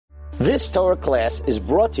This Torah class is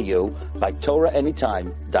brought to you by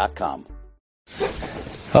TorahAnytime.com.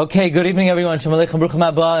 Okay, good evening everyone. Shalom Aleichem,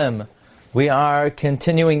 Bruchim Habayim. We are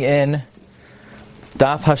continuing in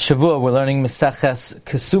Daf HaShavua. We're learning Meseches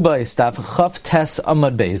Kesubos, Daf Chav Tes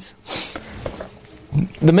Amud Beis.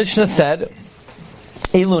 The Mishnah said,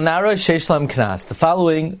 Elu Nara Sheish Lam Knas. The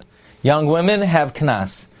following young women have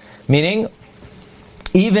Knas. Meaning,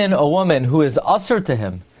 even a woman who is usher to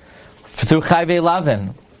him through Chayvei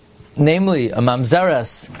Lavin, namely a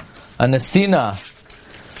Mamzeres, a Nesina,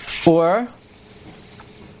 or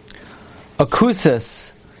a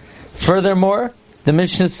Kusis. Furthermore, the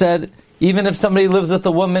Mishnah said, even if somebody lives with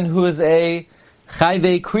a woman who is a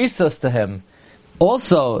Chayvei Krisos to him,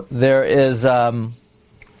 also there is a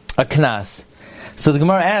Knas. So the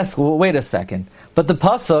Gemara asks, well, wait a second. But the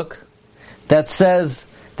Pasuk that says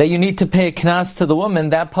that you need to pay a Knas to the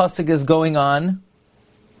woman, that Pasuk is going on.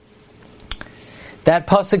 That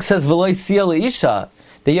Pasuk says, V'loi siya le'isha,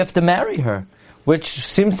 that you have to marry her, which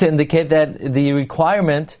seems to indicate that the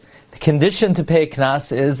requirement, the condition to pay a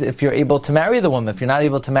Knas is if you're able to marry the woman. If you're not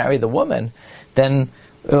able to marry the woman, then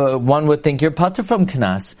one would think you're patur from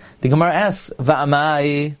Knas. The Gemara asks,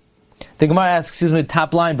 Va'amai,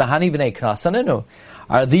 top line, V'hani b'nei Knas anenu.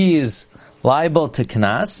 Are these liable to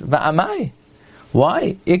Knas? Va'amai.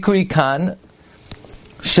 Why? Ikri kan,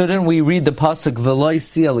 shouldn't we read the pasuk V'loi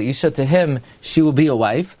siya le'isha, to him she will be a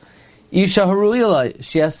wife? Isha haruya,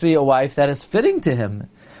 she has to be a wife that is fitting to him.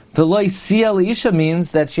 V'loi siya le'isha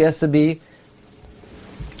means that she has to be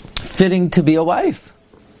fitting to be a wife.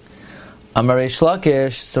 Amar Reish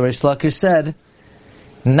Lakish, so Reish Lakish said,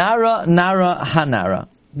 Nara hanara.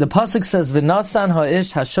 The pasuk says V'nasan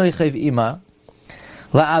ha'ish hashoichev ima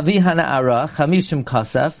la'avi hana'ara chamishim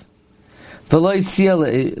kasef V'loi siya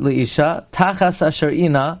le'isha, tachas asher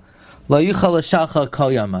ina, lo yuchal l'shalcha kol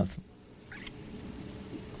yamav.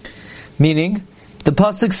 Meaning, the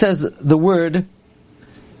pasuk says the word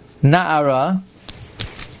na'ara.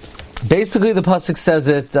 Basically, the pasuk says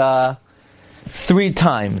it 3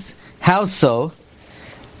 times. How so?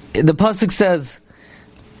 The pasuk says,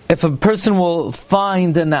 if a person will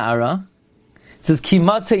find a na'ara, it says ki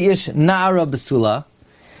matzeh ish na'ara besula.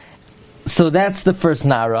 So that's the first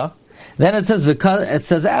na'ara. Then it says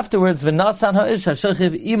afterwards, V'nasan ha'ish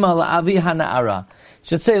hashochiv ima la'avi hana'ara. It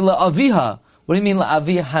should say la'aviha. What do you mean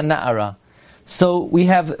la'avi hana'ara? So we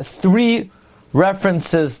have 3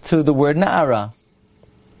 references to the word na'ara.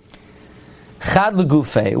 Chad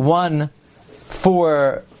l'gufe, one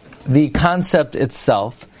for the concept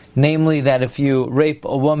itself, namely that if you rape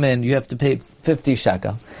a woman, you have to pay 50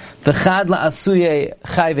 shekel. V'chad la'asuye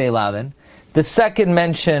chayvei lavin. The second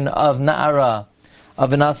mention of na'ara,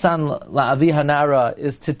 of an asan la'avi hanara,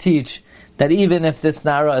 is to teach that even if this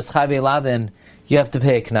nara is chayvei lavin, you have to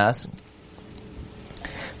pay a knas.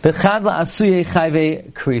 V'chad la'asuye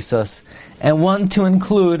chayvei krisos, and one to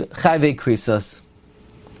include chayvei krisos.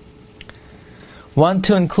 One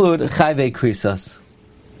to include chayvei krisos.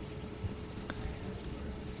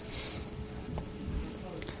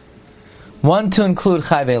 One to include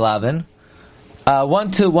chayvei lavin. One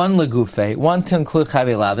legufe, one to include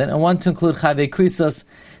chayvei lavin, and one to include chayvei krisos.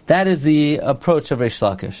 That is the approach of Reish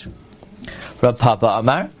Lakish. Rav Papa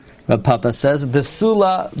Amar. Rav Papa says,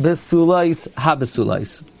 besulais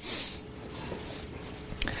habesulais.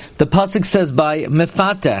 The pasuk says by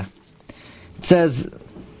mefate. It says,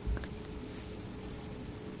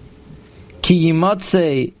 ki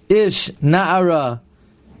yimatze ish na'ara.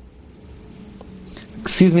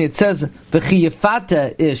 It says v'chi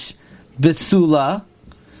yifate ish Besula,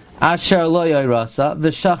 Asher lo yairasa,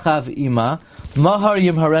 v'shachav ima, mahar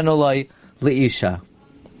yimharenu lo leisha.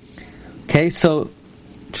 Okay, so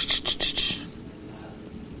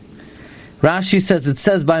Rashi says, it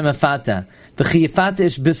says by mafata, v'chiyifata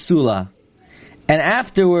ish besula, and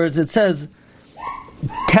afterwards it says,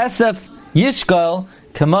 kesef yishkal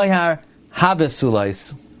kamoyhar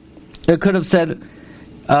habesulais. It could have said,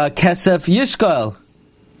 kesef yishkal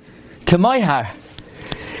kamoyhar.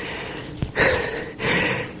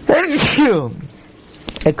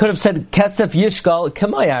 It could have said Kesef Yishgal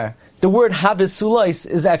Kamayar. The word Habesulais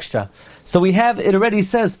is extra. So we have, it already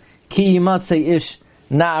says Ki Yimatze Ish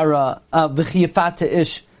Na'ara V'chiyafata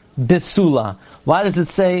Ish Besula. Why does it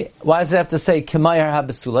have to say Kamayar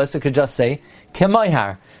Habesulais? It could just say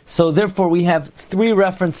Kamayar. So therefore we have 3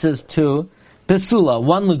 references to Besula.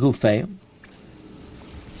 One Legufe,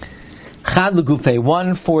 Chad Legufe,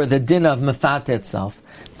 one for the din of Mefate itself.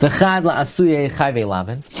 V'chad la'asuye chayvei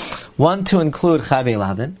lavin, one to include chayvei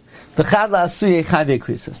lavin. V'chad la'asuye chayvei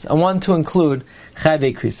krisos, and one to include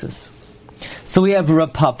chayvei krisos. So we have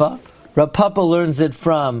Rav Papa. Rav Papa learns it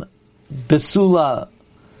from Besula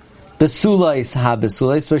Besulais ha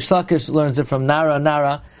besulais. Rish Lakish learns it from Nara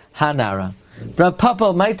Nara ha Nara. Rav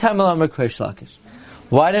Papa, my time alam Rish Lakish.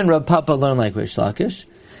 Why didn't Rav Papa learn like Rish Lakish?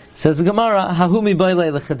 Says the Gemara, Hahumi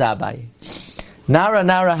boile lechada Abaye. Nara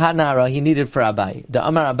Nara ha Nara, he needed for Abaye. The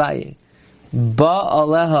Amar Abaye. Ba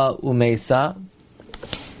aleha umesa.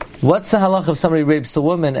 What's the halach if somebody rapes a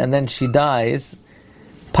woman and then she dies?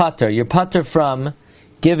 Pater. You're pater from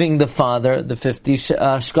giving the father the 50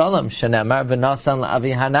 shkalim. Shenemar v'nasan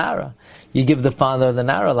la'avi hanara. You give the father the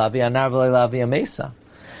nara la'avi hanara v'la'avi amesa.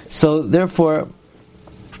 So therefore,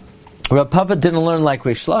 Rav Papa didn't learn like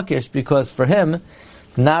Rish Lakish because for him,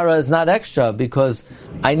 nara is not extra because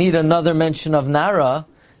I need another mention of nara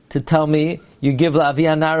to tell me you give la'avi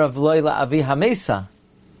hanara v'loy la'avi hamesa.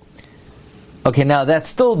 Okay, now that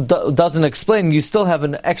still doesn't explain. You still have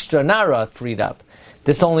an extra nara freed up.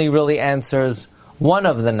 This only really answers one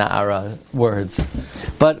of the nara words.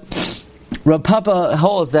 But Rav Papa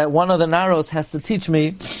holds that one of the naros has to teach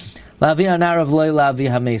me lavi nara v'loy lavi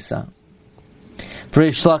hamesa. For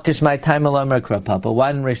Rish Lakish, my time alone, Rav Papa.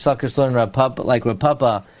 Why didn't Rish Lakish learn Rav Papa like Rav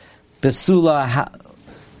Papa? Besulais ha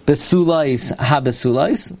besulais.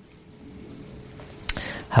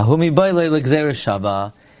 Hahumi baile l'gzeira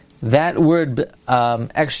shava. That word,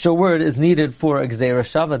 extra word, is needed for Gzeira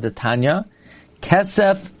Shava, the Tanya.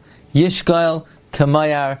 Kesef, Yishgail,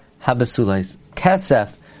 Kamayar, Habesulais.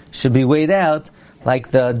 Kesef should be weighed out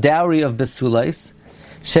like the dowry of Besulais.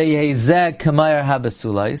 Sheyehezeh, Kamayar,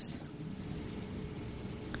 Habesulais.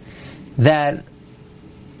 That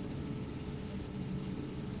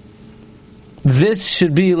this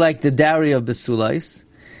should be like the dowry of Besulais,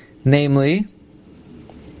 namely,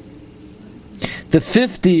 the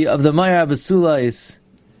 50 of the Mayar Besulais,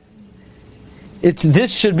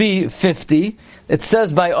 this should be 50. It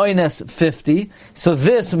says by Oynes 50. So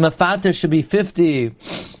this, Mefater, should be 50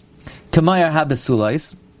 Kamayar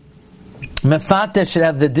HaBesulais. Mefater should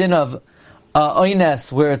have the din of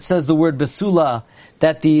Oynes, where it says the word Besula,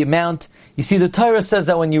 that the amount, you see the Torah says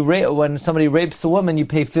that when somebody rapes a woman, you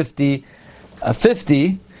pay 50,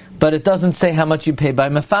 but it doesn't say how much you pay by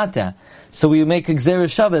Mefater. So we make a Gzeira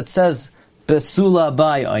Shava, it says Besula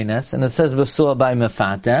by Oynes, and it says Besula by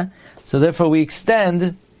Mefata. So therefore we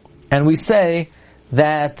extend, and we say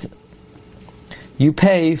that you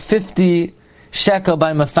pay 50 shekel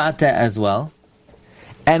by Mefata as well.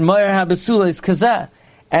 And Moyer HaBesula is Kazah.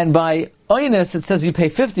 And by Oynes it says you pay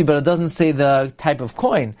 50, but it doesn't say the type of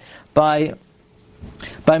coin. By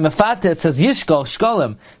Mefata it says Yishkol,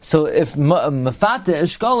 Shkolim. So if Mefata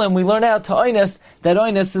is Shkolim, we learn out to Oynes that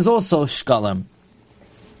Oynes is also Shkolim.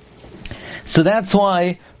 So that's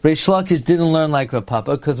why Rish Lakish didn't learn like Rav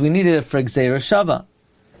Papa, because we needed it for Gzeira Shava.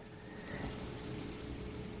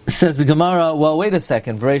 Says the Gemara, well, wait a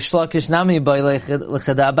second. Rish Lakish nami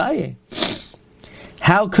l'chada Abaye.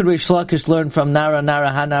 How could Rish Lakish learn from Nara Nara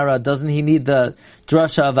Hanara? Doesn't he need the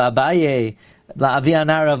drasha of Abaye? La'avi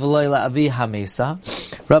Hanara v'loy la'avi hamesa.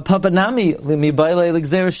 Rav Papa nami mi b'ilei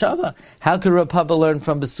l'gzeira shava. How could Rav Papa learn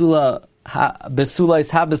from Besulais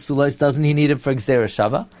ha-besulais? Doesn't he need it for Gzeira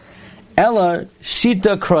Shava? Ella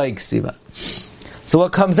shita kroig siva. So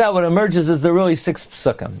what comes out, what emerges, is there are really 6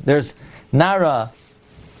 psukim. There's Nara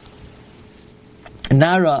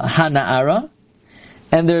Hana'ara,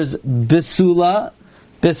 and there's Besulais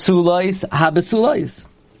ha-besulais.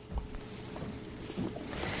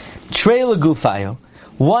 Trei legufayo.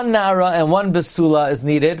 1 Nara and 1 Besula is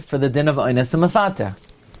needed for the din of Oynes and Mefater.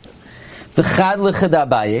 V'chad l'chad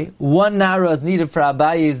Abaye. 1 Nara is needed for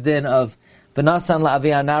Abaye's din of V'nasan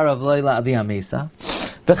la'avi hanara v'loy la'avi hamesa.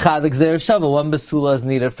 V'chad l'gzeira shava. 1 Besula is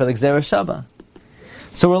needed for the Gzeira Shava.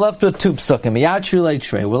 So we're left with 2 psukim. Yatru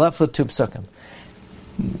le'trei. We're left with 2 psukim.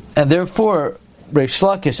 And therefore, Rish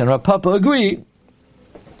Lakish and Rav Papa agree,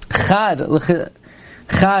 Chad l'chayvei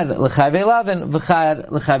lavin, v'chad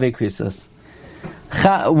l'chayvei krisos.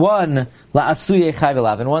 1 la'asuyei chayvei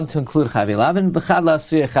lavin, 1 to include chayvei lavin, v'chad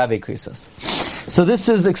la'asuyei chayvei krisos. So this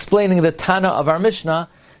is explaining the Tana of our Mishnah,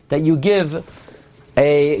 that you give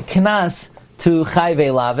a knas to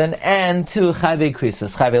chayvei lavin and to chayvei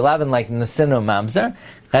krisos. Chayvei lavin like nesinu mamzer,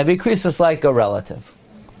 chayvei krisos like a relative.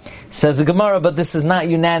 Says the Gemara, but this is not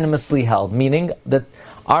unanimously held, meaning that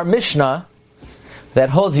our Mishnah that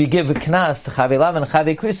holds you give a knas to chayvei lavin and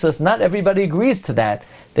chayvei krisos, not everybody agrees to that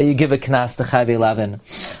you give a knas to chayvei lavin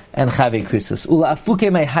and chayvei krisos. Ula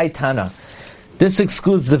afuke mei hai Tana. This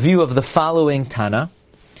excludes the view of the following Tana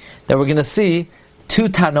that we're going to see. 2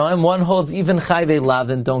 Tanoim, one holds even chayvei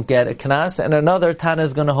lavin don't get a knas, and another Tana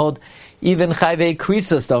is going to hold even chayvei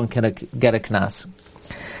krisos don't get a knas.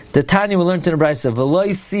 The Tanya we learned in the Brisa,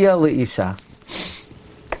 v'lo sia leisha.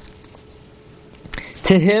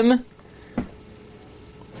 To him,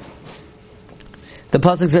 The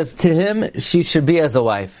pasuk says, to him she should be as a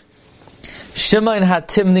wife. Shimon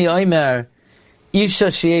hatimni oimer, isha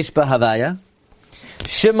sheyesh bahavaya.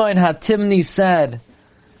 Shimon hatimni said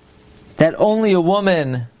that only a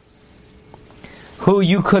woman who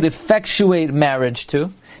you could effectuate marriage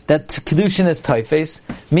to, that kedushin is toifes,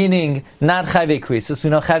 meaning not chayve krisus. We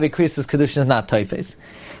know chayve krisus, kedushin is not toifes.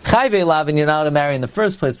 Chayve lavin, you're not allowed to marry in the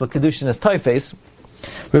first place, but kedushin is toifes.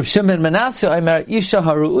 Rav Shimon Manasseh oimer isha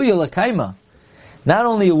haru'uya l'kaima. Not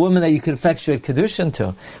only a woman that you could effectuate kedushin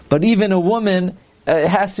to, but even a woman, it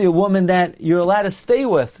has to be a woman that you're allowed to stay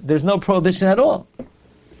with. There's no prohibition at all.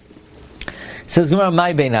 Says Gemara,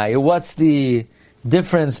 my beinayu, what's the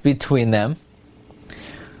difference between them?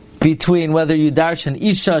 Between whether you darshan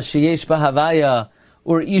isha sheyesh bahavaya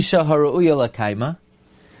or isha haru'uya l'kaima.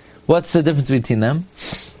 What's the difference between them?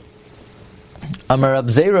 Amar Rab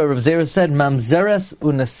Zera said, mamzeres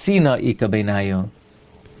unasina ika beinayu.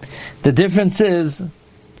 The difference is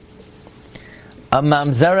a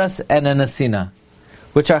mamzeres and a nasina,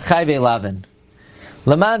 which are chayve lavin.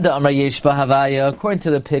 Lamanda amar yesh bahavaya, according to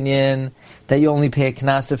the opinion that you only pay a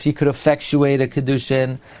knas if you could effectuate a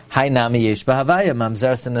kedushin, hainami yesh bahavaya,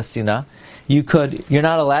 mamzeres and nasina. You're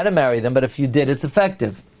not allowed to marry them, but if you did, it's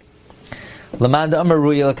effective. Lamanda amar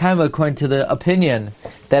ruya l'kaima, according to the opinion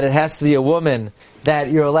that it has to be a woman that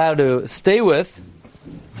you're allowed to stay with.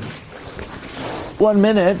 1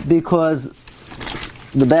 minute, because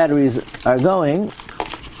the batteries are going.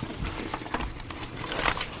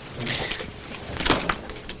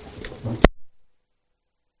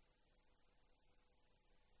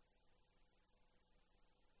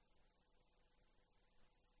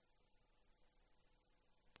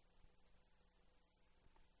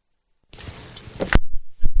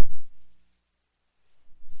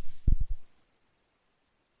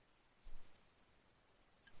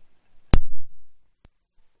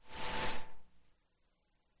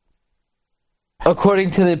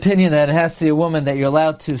 According to the opinion that it has to be a woman that you're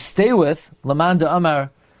allowed to stay with, Lamanda Amar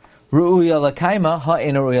Ru'uya Lakaima,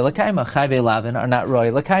 Ha'ena Ru'uya Lakaima, Chayve Lavin are not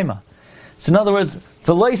Ru'uya Lakaima. So in other words,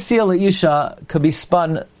 the Loisia Isha could be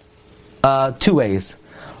spun 2 ways.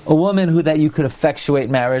 A woman who that you could effectuate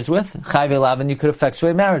marriage with, Chayve Lavin you could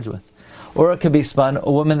effectuate marriage with. Or it could be spun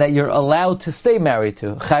a woman that you're allowed to stay married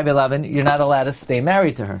to. Chayve Lavin, you're not allowed to stay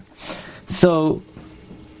married to her. So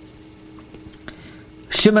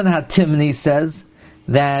Shimon HaTimni says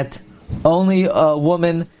that only a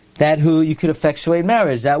woman that who you could effectuate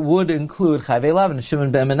marriage, that would include Chayve Lavin.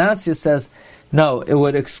 Shimon ben Manasseh says, no, it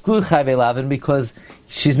would exclude Chayve Lavin because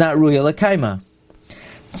she's not Ruya L'Kaima.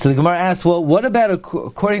 So the Gemara asks, well, what about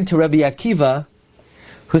according to Rabbi Akiva,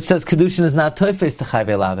 who says Kedushin is not Toifes to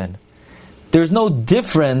Chayve Lavin? There's no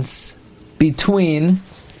difference between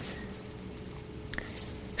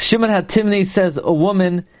Shimon HaTimni says a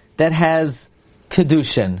woman that has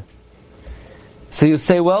Kedushin. So you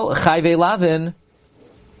say, well, Chayve Lavin,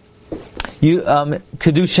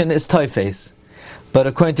 Kedushin is Toifes. But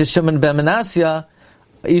according to Shimon ben Manasseh,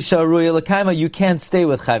 Isha Ruya L'Kaima, you can't stay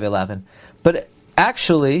with Chayve Lavin. But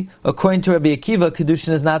actually, according to Rabbi Akiva,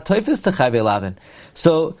 Kedushin is not Toifes to Chayve Lavin.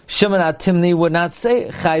 So Shimon HaTimni would not say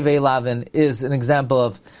Chayve Lavin is an example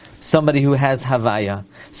of somebody who has Havaya.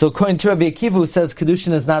 So according to Rabbi Akiva, who says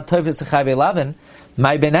Kedushin is not Toifes to Chayve Lavin,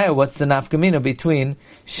 my benayah, what's the nafkamina between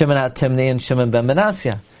Shimon HaTimni and Shimon ben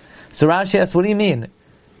Manasseh? So Rashi asks, what do you mean?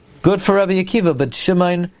 Good for Rabbi Akiva, but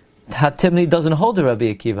Shimon HaTimni doesn't hold to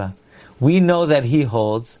Rabbi Akiva. We know that he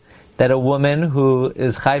holds that a woman who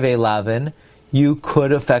is Chayve Lavin, you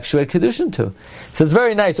could effectuate Kedushin to. So it's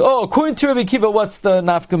very nice. Oh, according to Rabbi Akiva, what's the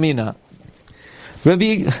nafkamina?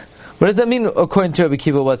 What does that mean, according to Rabbi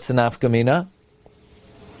Akiva, what's the nafkamina?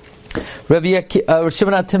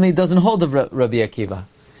 Shimon HaTimni doesn't hold of Rabbi Akiva.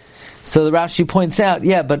 So the Rashi points out,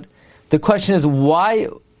 yeah, but the question is why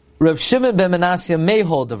Rav Shimon ben Manasseh may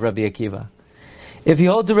hold of Rabbi Akiva. If he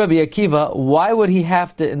holds of Rabbi Akiva, why would he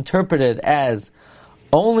have to interpret it as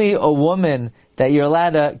only a woman that you're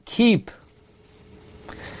allowed to keep,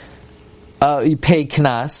 you pay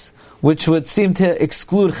knas, which would seem to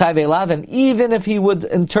exclude Chayve Lavin, even if he would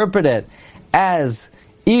interpret it as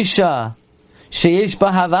Isha Sheyesh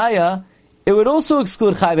Bahavaya, it would also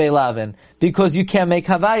exclude Chayve Lavin, because you can't make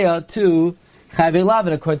Havaya to Chayve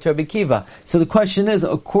Lavin according to Rabbi Akiva. So the question is,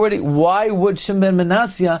 why would Shimon ben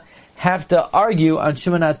Manasseh have to argue on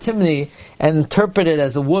Shimon HaTimni and interpret it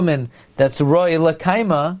as a woman that's Roy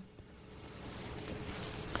L'Kaima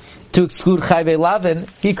to exclude Chayve Lavin?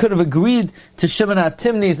 He could have agreed to Shimon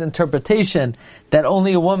HaTimni's interpretation that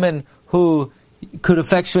only a woman who could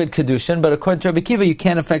effectuate Kedushin, but according to Rabbi Akiva, you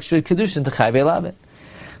can't effectuate Kedushin to Chayve Lavin.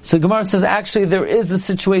 So Gemara says, actually, there is a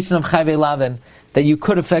situation of Chayve Lavin that you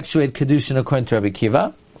could effectuate kedushin according to Rabbi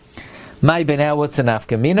Akiva. My benai, what's an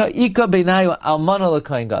nafkamina? Ika benayu almana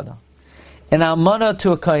l'kohen gadol. An almana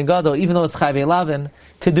to a kohen gadol, even though it's chayvei lavin,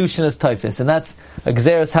 kedushin is toifis, and that's a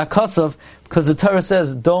gzeres hakosov, because the Torah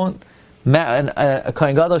says don't a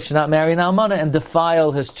kohen gadol should not marry an almana and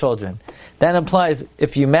defile his children. That implies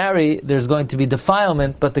if you marry, there's going to be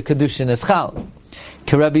defilement, but the kedushin is chal.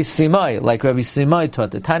 Rabbi Simai, like Rabbi Simai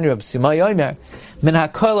taught the Tanya Rabbi Simai Omer, min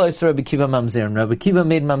hakol ois Rabbi Akiva mamzerim. Rabbi Akiva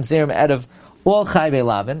made mamzerim out of all chayvei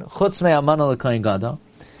lavin, chutz me almana l'kohen gadol.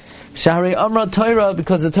 Shahri Amra Torah,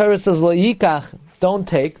 because the Torah says lo yikach, don't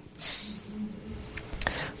take,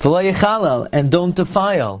 v'lo yichalal, and don't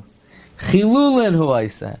defile. Chilulin hu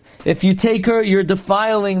oisa. If you take her, you're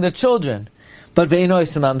defiling the children. But ve'ino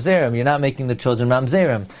oisa mamzerim, you're not making the children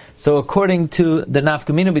mamzerim. So according to the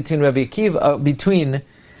nafkamina between Rabbi Akiva, between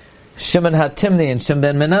Shimon HaTimni and Shimon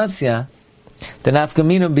ben Menasya, the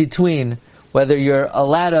nafkamina between whether you're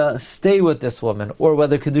allowed to stay with this woman or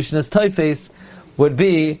whether kedushin is toifes would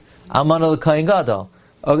be almana l'kohen gadol.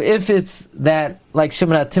 Or if it's that, like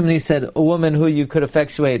Shimon HaTimni said, a woman who you could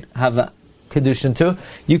effectuate have a kedushin to,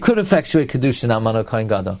 you could effectuate kedushin almana l'kohen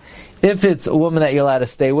gadol. If it's a woman that you're allowed to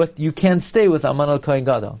stay with, you can stay with almana l'kohen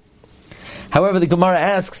gadol. However, the Gemara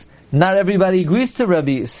asks, not everybody agrees to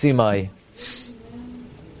Rabbi Simai.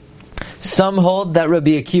 Some hold that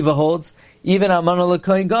Rabbi Akiva holds, even almana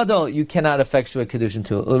l'kohen gadol, you cannot effectuate kedushin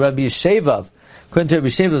to. Rabbi Yeshevav, according to Rabbi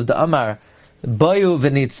Yeshevav, the Amar, Bayu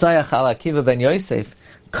v'nitzayach al Akiva ben Yosef,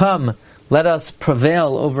 come, let us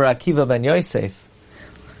prevail over Akiva ben Yosef.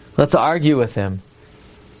 Let's argue with him.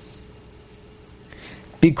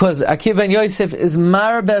 Because Akiva ben Yosef is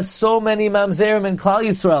marbeh so many mamzerim in Klal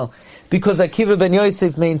Yisrael. Because Akiva ben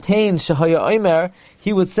Yosef maintains Shahaya Omer,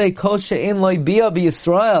 he would say, Kol she'en loy bia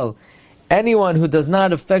b'Yisrael. Anyone who does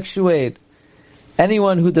not effectuate,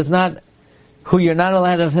 who you're not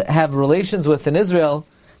allowed to have relations with in Israel,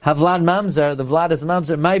 have Vlad Mamzer, the Vlad is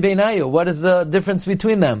Mamzer, my beinayu. What is the difference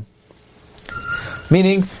between them?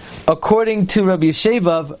 Meaning, according to Rabbi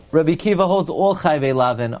Yeshevav, Rabbi Akiva holds all chayvei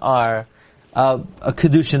lavin are a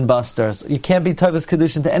kedushin busters. You can't be tovas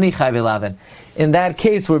kedushin to any chayvei lavin. In that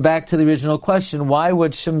case, we're back to the original question: why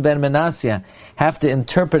would Shimon ben Menasya have to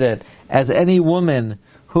interpret it as any woman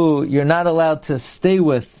who you're not allowed to stay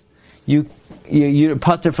with? You're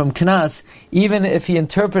pater from knas, even if he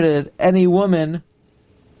interpreted any woman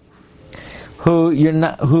who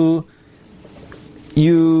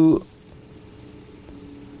you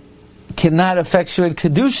cannot effectuate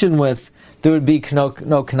kedushin with, there would be no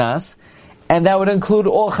knas, and that would include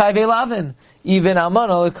all chayvei lavin, even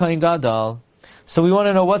almana l'kohen gadol. So we want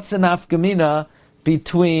to know what's the nafkamina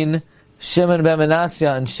between Shimon ben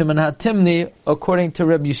Menasya and Shimon HaTimni according to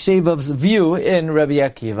Rabbi Yeshevav's view in Rabbi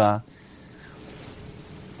Akiva.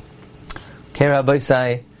 Okay, Rabbi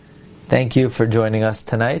Sai, thank you for joining us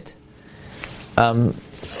tonight.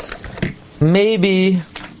 Maybe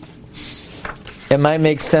it might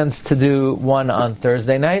make sense to do one on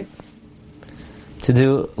Thursday night, to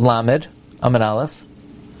do Lamed, Amud Aleph,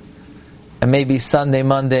 and maybe Sunday,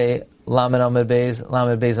 Monday, Lamed Amud Beis,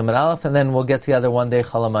 Amud Aleph, and then we'll get together one day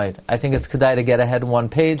Chalamayid. I think it's kedai to get ahead one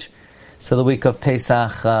page, so the week of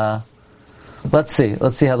Pesach, let's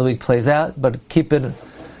see how the week plays out, but keep it,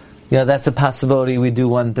 that's a possibility we do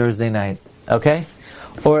one Thursday night, okay?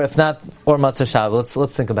 Or if not, or Matzah Shabbos.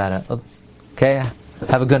 Let's think about it. Okay?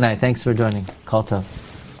 Have a good night. Thanks for joining. Kol Tov.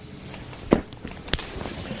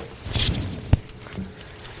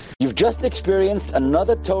 You've just experienced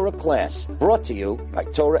another Torah class brought to you by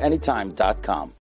TorahAnytime.com.